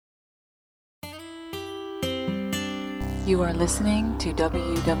You are listening to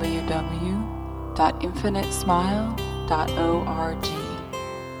www.infinitesmile.org.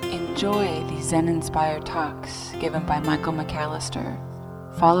 Enjoy these Zen-inspired talks given by Michael McAllister,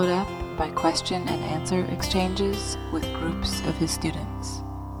 followed up by question and answer exchanges with groups of his students.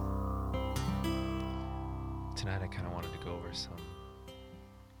 Tonight I kind of wanted to go over some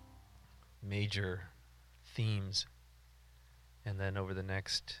major themes, and then over the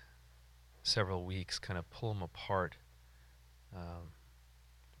next several weeks kind of pull them apart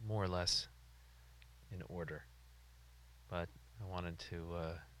more or less in order. But I wanted to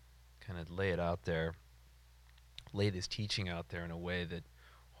kind of lay it out there, lay this teaching out there in a way that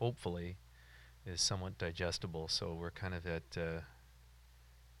hopefully is somewhat digestible. So we're kind of at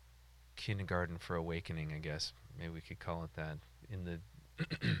kindergarten for awakening, I guess. Maybe we could call it that, in the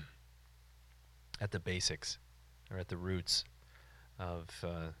at the basics, or at the roots of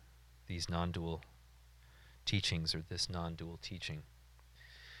these non-dual teachings, or this non-dual teaching.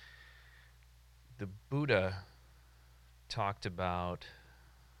 The Buddha talked about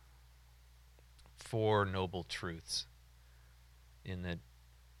 4 noble truths, in that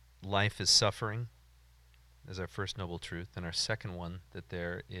life is suffering as our first noble truth, and our second one, that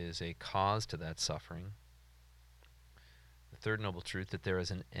there is a cause to that suffering. The third noble truth, that there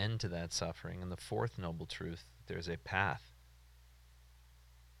is an end to that suffering. And the fourth noble truth, that there is a path.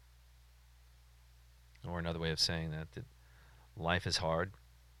 Or another way of saying that life is hard.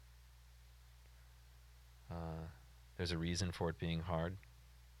 There's a reason for it being hard.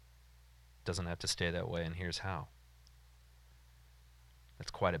 It doesn't have to stay that way, and here's how.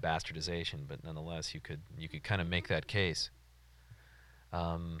 That's quite a bastardization, but nonetheless, you could kind of make that case.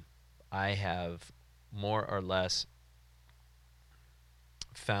 I have more or less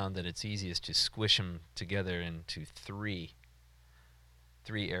found that it's easiest to squish them together into three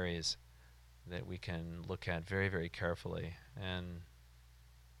areas that we can look at very, very carefully. And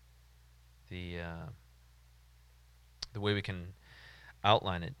the way we can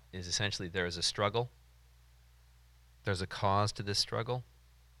outline it is essentially there is a struggle, there's a cause to this struggle,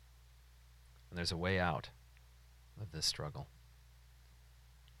 and there's a way out of this struggle.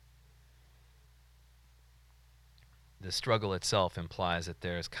 The struggle itself implies that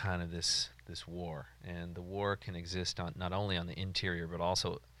there's kind of this war, and the war can exist not only on the interior but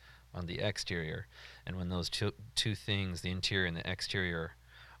also on the exterior. And when those two things, the interior and the exterior,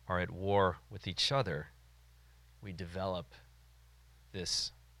 are at war with each other, we develop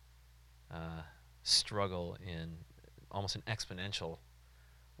this struggle in almost an exponential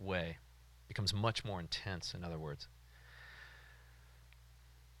way. It becomes much more intense, in other words.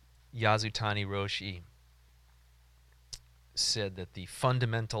 Yasutani Roshi said that the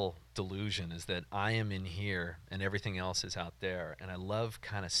fundamental delusion is that I am in here and everything else is out there. And I love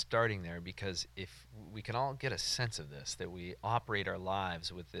kind of starting there, because if we can all get a sense of this, that we operate our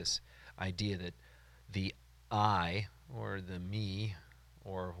lives with this idea that the I, or the me,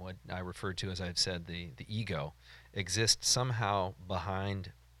 or what I refer to as, I've said, the ego, exists somehow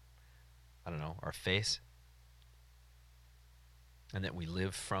behind, I don't know, our face, and that we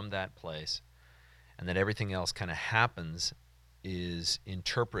live from that place, and that everything else kind of happens, is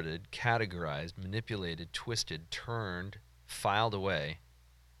interpreted, categorized, manipulated, twisted, turned, filed away,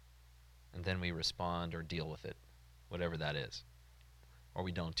 and then we respond or deal with it, whatever that is. Or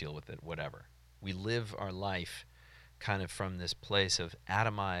we don't deal with it, whatever. We live our life kind of from this place of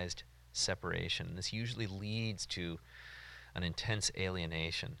atomized separation. This usually leads to an intense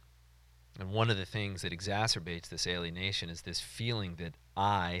alienation. And one of the things that exacerbates this alienation is this feeling that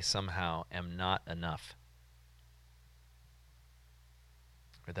I somehow am not enough,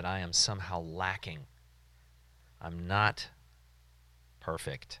 or that I am somehow lacking. I'm not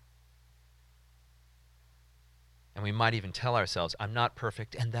perfect. And we might even tell ourselves, I'm not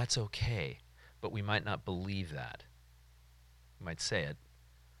perfect, and that's okay. But we might not believe that. We might say it,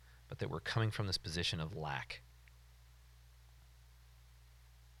 but that we're coming from this position of lack.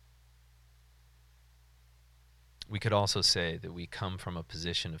 We could also say that we come from a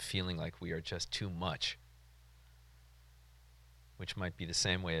position of feeling like we are just too much, which might be the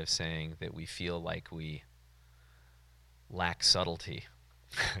same way of saying that we feel like we lack subtlety.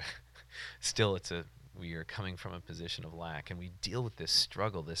 Still, we are coming from a position of lack, and we deal with this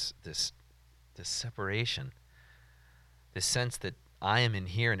struggle, this separation, this sense that I am in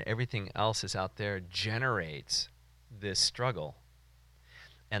here and everything else is out there, generates this struggle.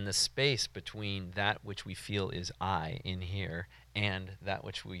 And the space between that which we feel is I in here and that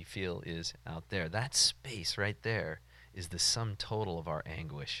which we feel is out there, that space right there is the sum total of our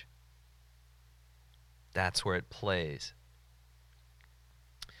anguish. That's where it plays.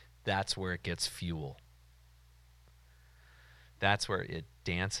 That's where it gets fuel. That's where it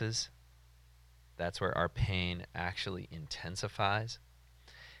dances. That's where our pain actually intensifies.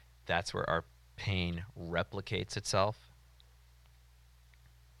 That's where our pain replicates itself.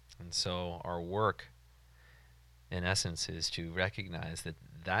 And so our work, in essence, is to recognize that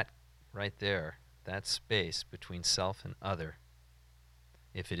that right there, that space between self and other,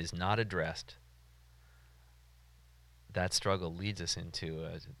 if it is not addressed, that struggle leads us into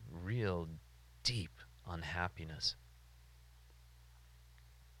a real deep unhappiness.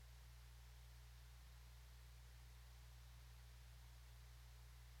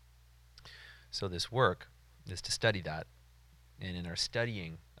 So this work is to study that. And in our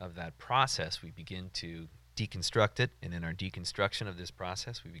studying of that process, we begin to deconstruct it. And in our deconstruction of this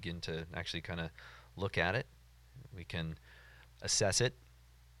process, we begin to actually kind of look at it. We can assess it.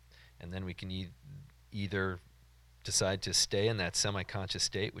 And then we can either decide to stay in that semi-conscious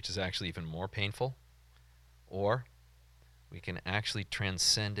state, which is actually even more painful, or we can actually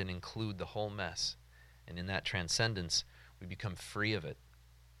transcend and include the whole mess. And in that transcendence, we become free of it.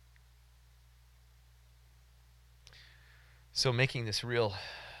 So making this real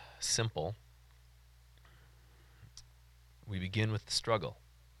simple, we begin with the struggle.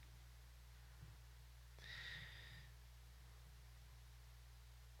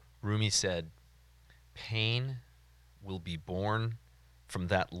 Rumi said, pain will be born from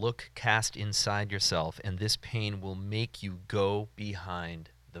that look cast inside yourself, and this pain will make you go behind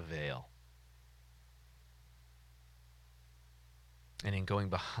the veil. And in going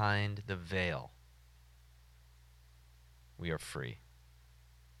behind the veil, we are free.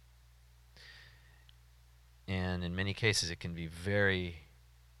 And in many cases, it can be very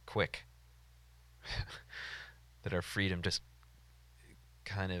quick that our freedom just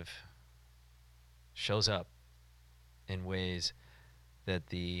kind of shows up in ways that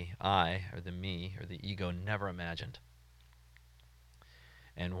the I, or the me, or the ego never imagined.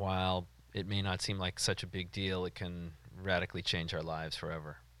 And while it may not seem like such a big deal, it can radically change our lives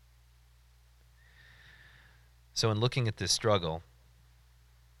forever. So in looking at this struggle,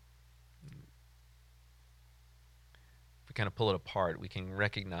 if we kind of pull it apart, we can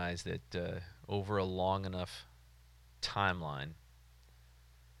recognize that over a long enough timeline,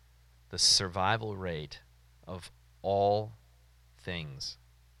 the survival rate of all things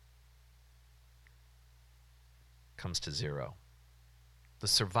comes to zero. The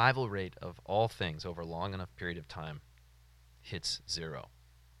survival rate of all things over a long enough period of time hits zero.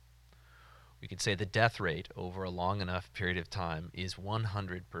 We could say the death rate over a long enough period of time is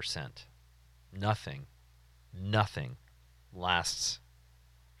 100%. Nothing lasts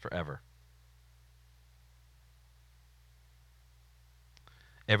forever.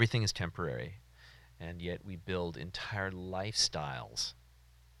 Everything is temporary, and yet we build entire lifestyles,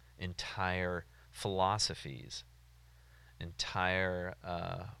 entire philosophies, entire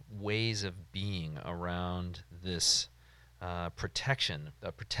ways of being around this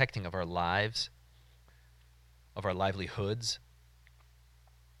protecting of our lives, of our livelihoods,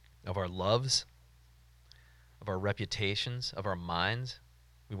 of our loves, of our reputations, of our minds.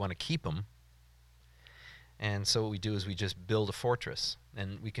 We want to keep them. And so what we do is we just build a fortress.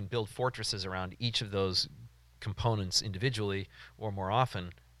 And we can build fortresses around each of those components individually, or more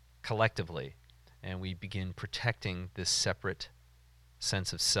often, collectively. And we begin protecting this separate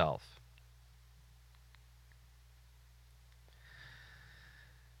sense of self.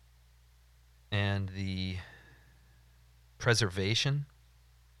 And the preservation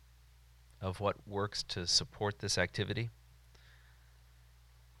of what works to support this activity,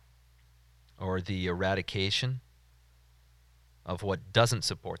 or the eradication of what doesn't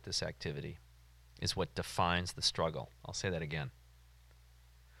support this activity, is what defines the struggle. I'll say that again.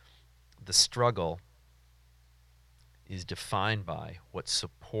 The struggle is defined by what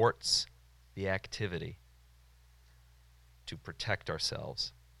supports the activity to protect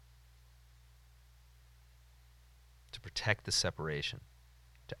ourselves, to protect the separation,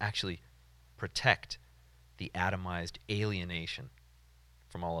 to actually protect the atomized alienation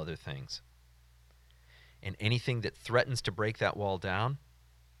from all other things. And anything that threatens to break that wall down,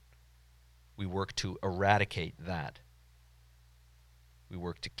 we work to eradicate that. We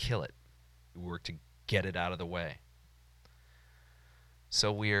work to kill it. We work to get it out of the way.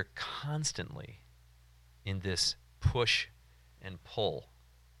 So we are constantly in this push and pull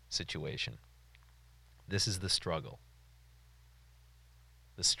situation. This is the struggle.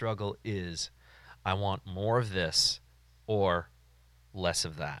 The struggle is, I want more of this or less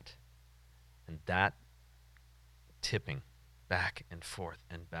of that. And that tipping back and forth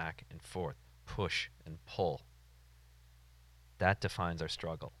and back and forth, push and pull, that defines our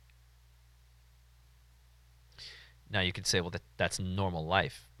struggle. Now you could say, well, that's normal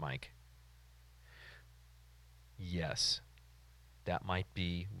life, Mike. Yes, that might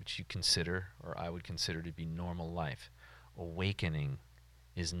be what you consider, or I would consider to be normal life. Awakening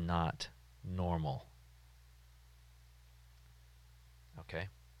is not normal. Okay?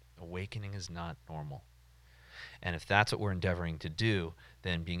 Awakening is not normal. And if that's what we're endeavoring to do,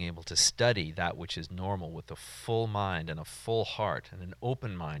 then being able to study that which is normal with a full mind and a full heart and an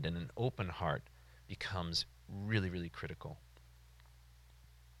open mind and an open heart becomes really, really critical.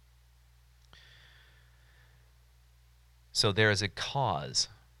 So there is a cause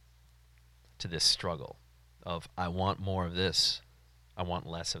to this struggle of I want more of this, I want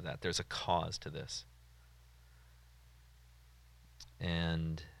less of that. There's a cause to this.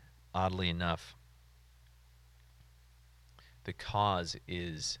 And oddly enough, the cause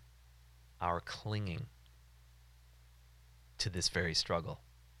is our clinging to this very struggle.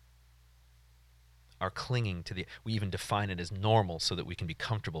 Our clinging to we even define it as normal so that we can be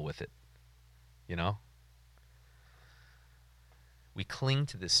comfortable with it. You know? We cling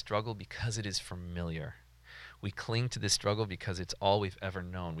to this struggle because it is familiar. We cling to this struggle because it's all we've ever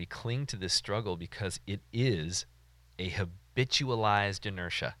known. We cling to this struggle because it is a habitualized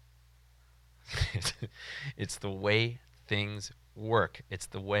inertia. It's the way things work. It's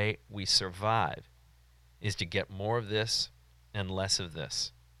the way we survive, is to get more of this and less of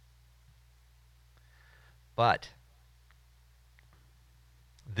this. But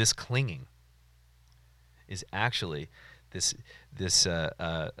this clinging is actually this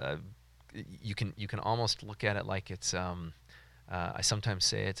you can almost look at it like it's I sometimes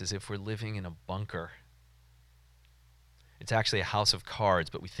say it's as if we're living in a bunker. It's actually a house of cards,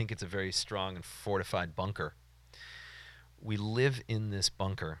 but we think it's a very strong and fortified bunker. We live in this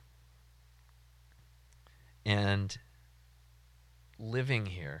bunker, and living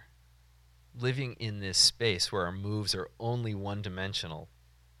here, living in this space where our moves are only one-dimensional,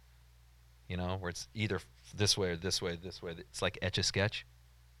 you know, where it's either this way or this way, this way. It's like Etch-a-Sketch.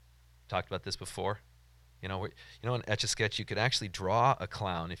 Talked about this before. You know, in Etch-a-Sketch, you could actually draw a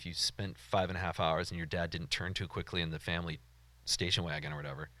clown if you spent 5.5 hours and your dad didn't turn too quickly in the family station wagon or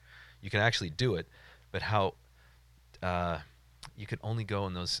whatever. You could actually do it, but how you could only go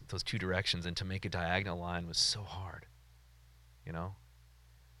in those two directions, and to make a diagonal line was so hard, you know?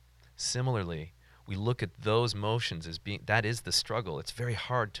 Similarly, we look at those motions as being, that is the struggle. It's very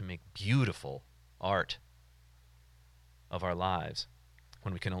hard to make beautiful art of our lives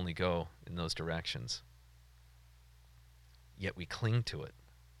when we can only go in those directions. Yet we cling to it.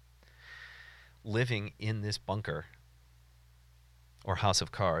 Living in this bunker, or house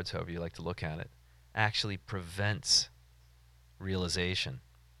of cards, however you like to look at it, actually prevents realization.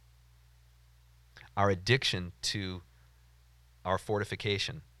 Our addiction to our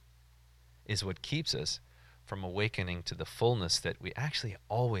fortification is what keeps us from awakening to the fullness that we actually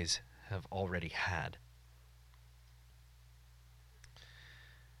always have already had.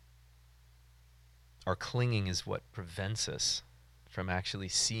 Our clinging is what prevents us from actually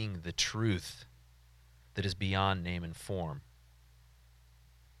seeing the truth that is beyond name and form.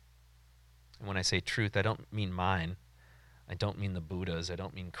 And when I say truth, I don't mean mine. I don't mean the Buddhas. I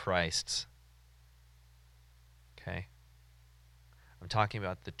don't mean Christ's. Okay? I'm talking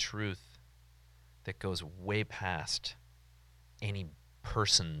about the truth that goes way past any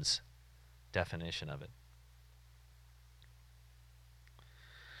person's definition of it.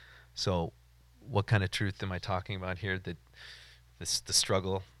 So, what kind of truth am I talking about here? That the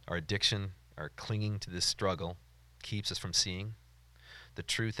struggle, our addiction, our clinging to this struggle keeps us from seeing? The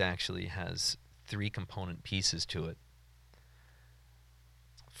truth actually has 3 component pieces to it.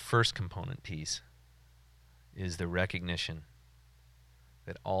 First component piece is the recognition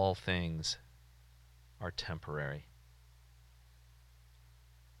that all things are temporary.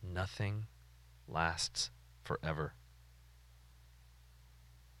 Nothing lasts forever.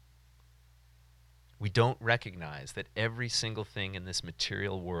 We don't recognize that every single thing in this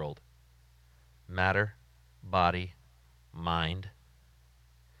material world, matter, body, mind,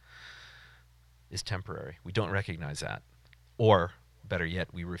 is temporary. We don't recognize that. Or, better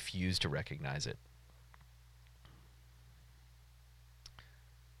yet, we refuse to recognize it.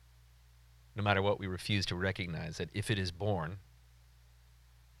 No matter what, we refuse to recognize that if it is born,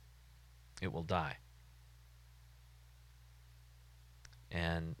 it will die.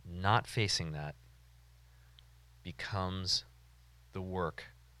 And not facing that becomes the work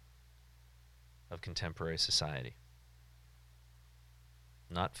of contemporary society.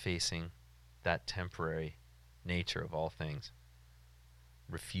 Not facing that temporary nature of all things,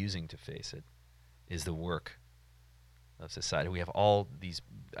 refusing to face it, is the work of society. We have all these,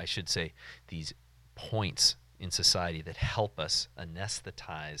 I should say, these points in society that help us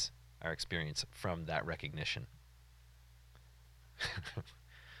anesthetize our experience from that recognition.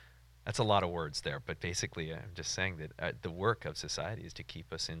 That's a lot of words there, but basically I'm just saying that the work of society is to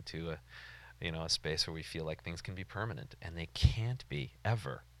keep us into a space where we feel like things can be permanent, and they can't be,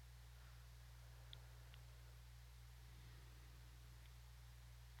 ever.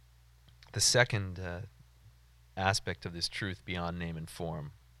 The second aspect of this truth beyond name and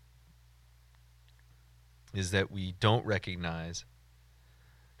form is that we don't recognize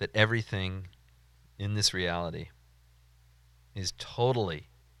that everything in this reality is totally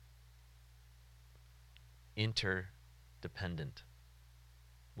interdependent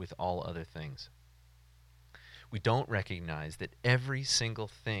with all other things. We don't recognize that every single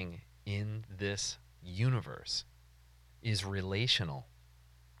thing in this universe is relational.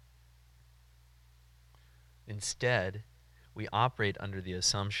 Instead, we operate under the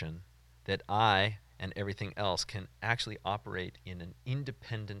assumption that I and everything else can actually operate in an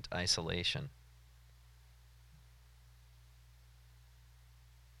independent isolation.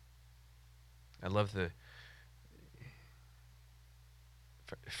 I love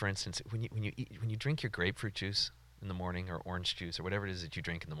for instance, when you drink your grapefruit juice in the morning, or orange juice, or whatever it is that you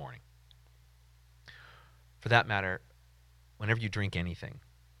drink in the morning. For that matter, whenever you drink anything,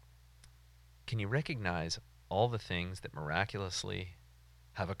 can you recognize all the things that miraculously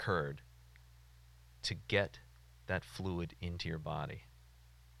have occurred to get that fluid into your body?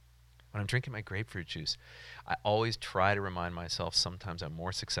 When I'm drinking my grapefruit juice, I always try to remind myself, sometimes I'm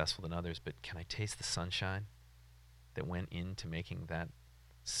more successful than others, but can I taste the sunshine that went into making that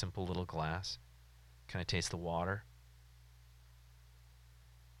simple little glass? Can I taste the water?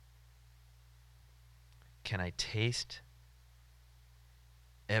 Can I taste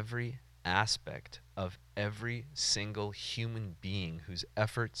every aspect of every single human being whose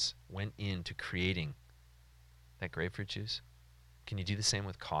efforts went into creating that grapefruit juice? Can you do the same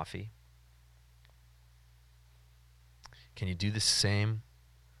with coffee? Can you do the same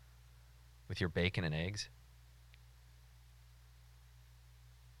with your bacon and eggs?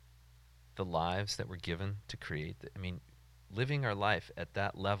 The lives that were given to create, living our life at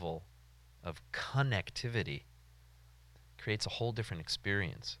that level of connectivity creates a whole different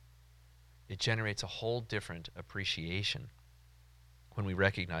experience. It generates a whole different appreciation when we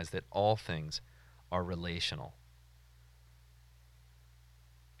recognize that all things are relational.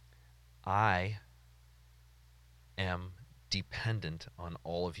 I am dependent on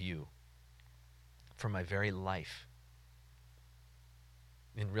all of you for my very life.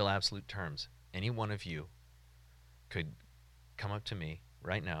 In real absolute terms, any one of you could come up to me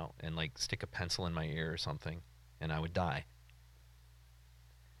right now and stick a pencil in my ear or something, and I would die.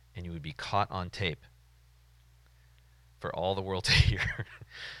 And you would be caught on tape for all the world to hear.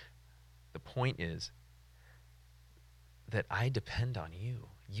 The point is that I depend on you.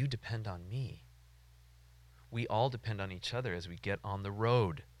 You depend on me. We all depend on each other as we get on the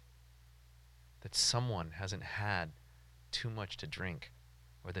road. That someone hasn't had too much to drink,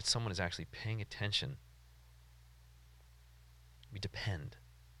 or that someone is actually paying attention. We depend.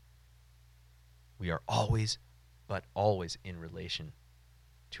 We are always, but always in relation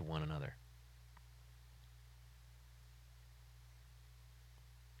to one another.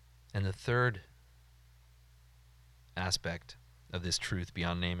 And the third aspect of this truth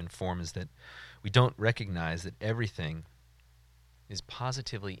beyond name and form is that we don't recognize that everything is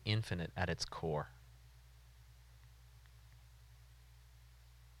positively infinite at its core.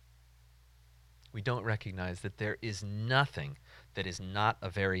 We don't recognize that there is nothing that is not a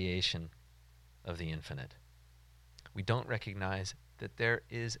variation of the infinite. We don't recognize that there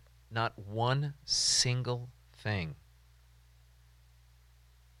is not one single thing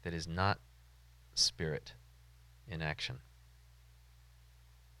that is not spirit in action.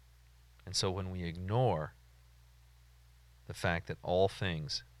 And so when we ignore the fact that all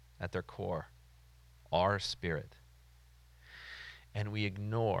things at their core are spirit, and we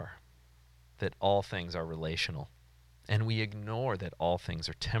ignore that all things are relational, and we ignore that all things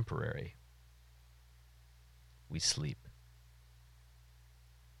are temporary, we sleep.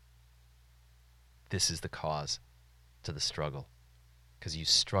 This is the cause to the struggle, because you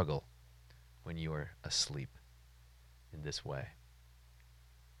struggle when you are asleep in this way.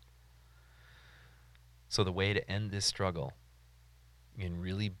 So the way to end this struggle in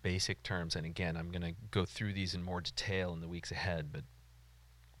really basic terms, and again, I'm going to go through these in more detail in the weeks ahead, but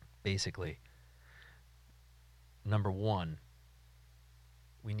basically, number one,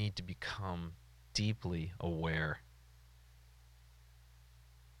 we need to become deeply aware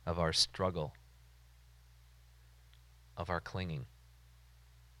of our struggle, of our clinging.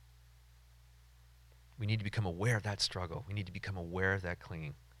 We need to become aware of that struggle. We need to become aware of that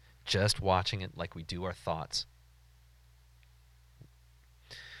clinging. Just watching it like we do our thoughts.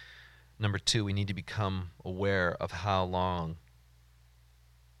 Number 2, we need to become aware of how long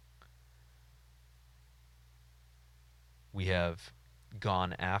we have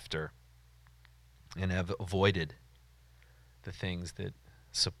gone after and have avoided the things that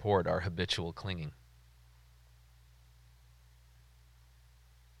support our habitual clinging.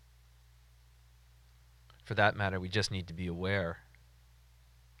 For that matter, we just need to be aware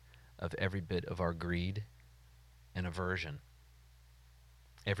of every bit of our greed and aversion,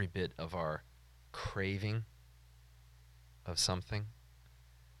 every bit of our craving of something,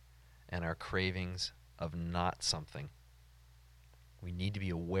 and our cravings of not something. We need to be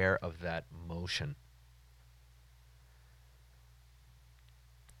aware of that motion.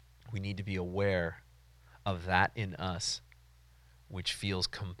 We need to be aware of that in us which feels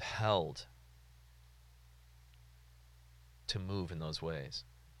compelled to move in those ways.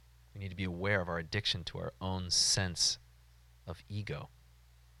 We need to be aware of our addiction to our own sense of ego.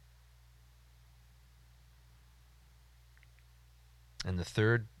 And the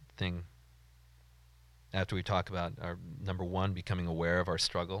third thing, after we talk about our number 1, becoming aware of our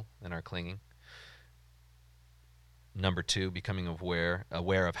struggle and our clinging. Number 2, becoming aware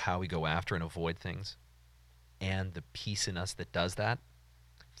of how we go after and avoid things and the peace in us that does that.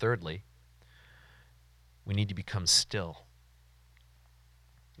 Thirdly, we need to become still.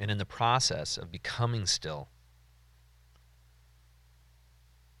 And in the process of becoming still,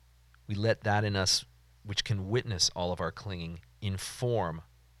 we let that in us which can witness all of our clinging inform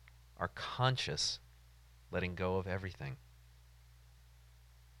our conscious letting go of everything.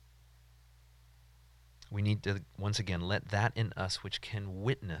 We need to, once again, let that in us which can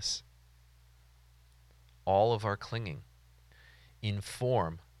witness all of our clinging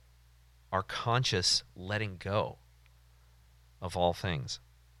inform our conscious letting go of all things.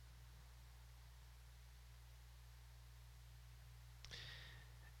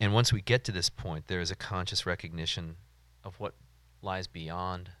 And once we get to this point, there is a conscious recognition of what lies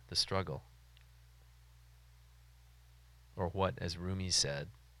beyond the struggle, or what, as Rumi said,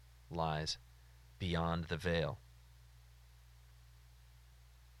 lies beyond the veil.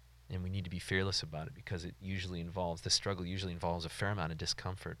 And we need to be fearless about it, because the struggle usually involves a fair amount of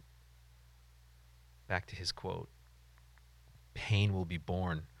discomfort. Back to his quote, pain will be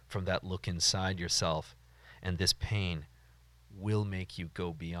born from that look inside yourself, and this pain will make you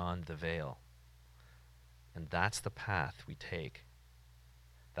go beyond the veil. And that's the path we take.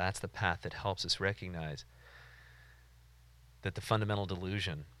 That's the path that helps us recognize that the fundamental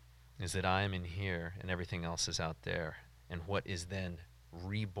delusion is that I am in here and everything else is out there. And what is then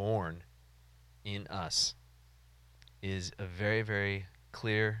reborn in us is a very, very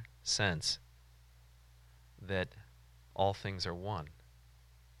clear sense that all things are one.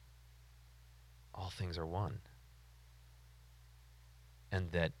 All things are one.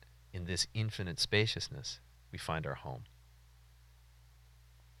 And that in this infinite spaciousness, we find our home.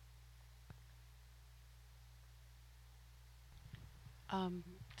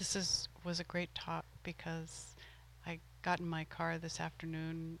 This was a great talk, because I got in my car this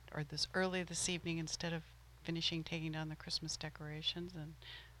afternoon, or early this evening, instead of finishing taking down the Christmas decorations, and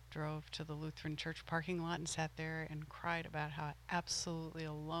drove to the Lutheran church parking lot and sat there and cried about how absolutely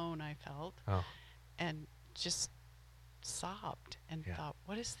alone I felt. Oh. And just sobbed and thought,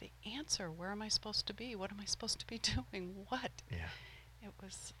 what is the answer? Where am I supposed to be? What am I supposed to be doing? What? Yeah. It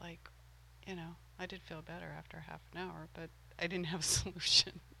was like, I did feel better after half an hour, but I didn't have a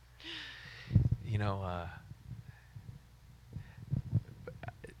solution.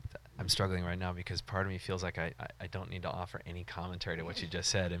 I'm struggling right now, because part of me feels like I don't need to offer any commentary to what you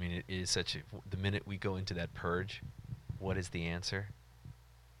just said. I mean, it is the minute we go into that purge, what is the answer?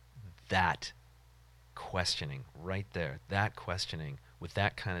 That questioning right there, that questioning with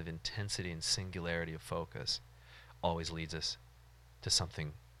that kind of intensity and singularity of focus always leads us to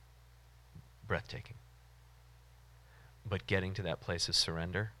something breathtaking. But getting to that place of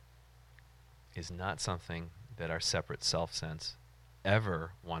surrender is not something that our separate self-sense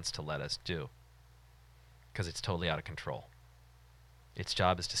ever wants to let us do, because it's totally out of control. Its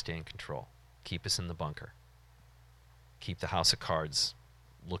job is to stay in control, keep us in the bunker, keep the house of cards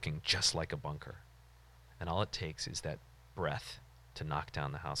looking just like a bunker. And all it takes is that breath to knock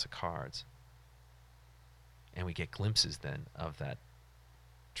down the house of cards. And we get glimpses then of that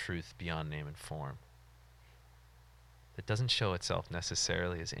truth beyond name and form, that doesn't show itself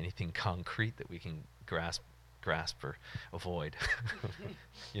necessarily as anything concrete that we can grasp or avoid,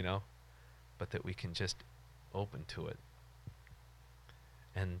 but that we can just open to it.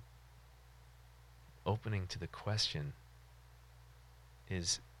 And opening to the question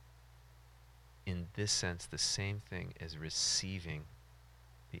is, in this sense, the same thing as receiving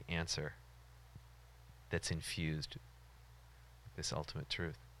the answer that's infused with this ultimate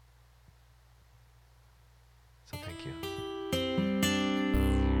truth.